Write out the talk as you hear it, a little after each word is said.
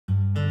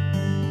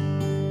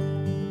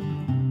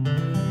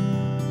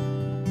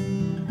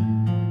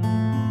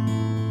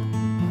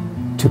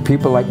To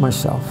people like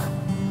myself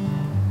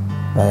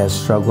that has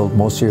struggled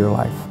most of your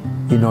life,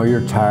 you know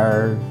you're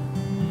tired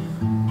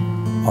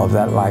of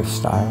that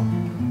lifestyle.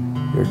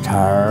 You're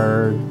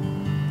tired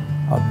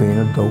of being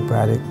a dope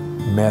addict,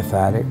 meth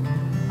addict,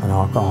 an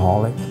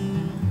alcoholic,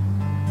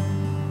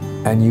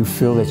 and you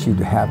feel that you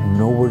have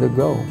nowhere to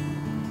go.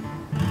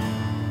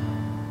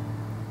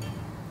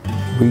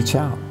 Reach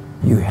out.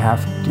 You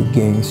have to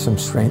gain some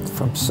strength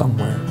from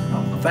somewhere.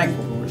 I'm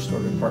thankful for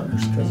Restorative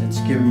Partners because it's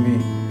given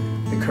me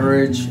the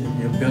courage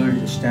and the ability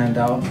to stand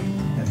out.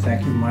 And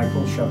thank you,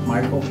 Michael, Chef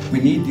Michael. We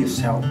need this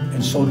help,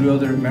 and so do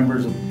other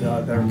members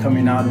that are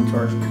coming out into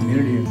our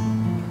community.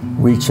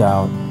 Reach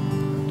out.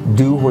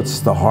 Do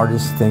what's the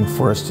hardest thing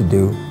for us to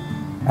do.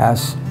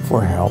 Ask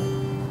for help.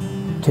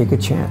 Take a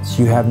chance.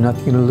 You have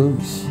nothing to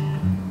lose,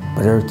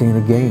 but everything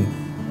to gain.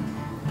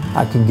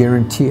 I can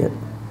guarantee it.